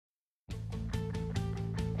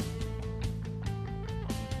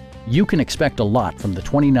You can expect a lot from the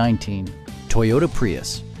 2019 Toyota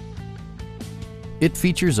Prius. It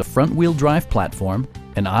features a front-wheel drive platform,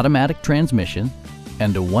 an automatic transmission,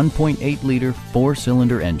 and a 1.8-liter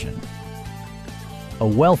four-cylinder engine. A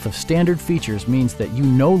wealth of standard features means that you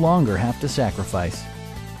no longer have to sacrifice,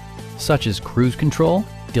 such as cruise control,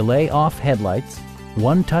 delay-off headlights,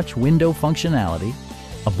 one-touch window functionality,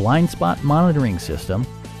 a blind spot monitoring system,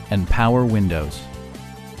 and power windows.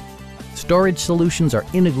 Storage solutions are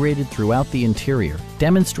integrated throughout the interior,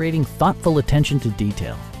 demonstrating thoughtful attention to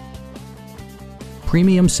detail.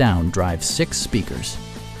 Premium sound drives 6 speakers,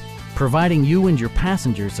 providing you and your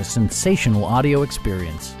passengers a sensational audio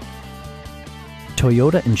experience.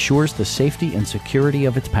 Toyota ensures the safety and security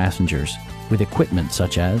of its passengers with equipment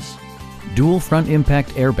such as dual front impact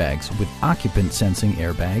airbags with occupant sensing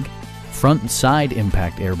airbag, front and side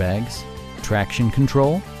impact airbags, traction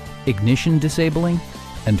control, ignition disabling,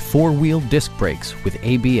 and 4-wheel disc brakes with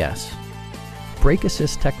ABS. Brake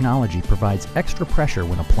assist technology provides extra pressure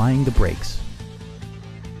when applying the brakes.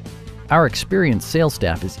 Our experienced sales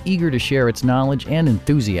staff is eager to share its knowledge and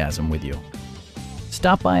enthusiasm with you.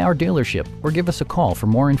 Stop by our dealership or give us a call for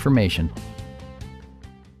more information.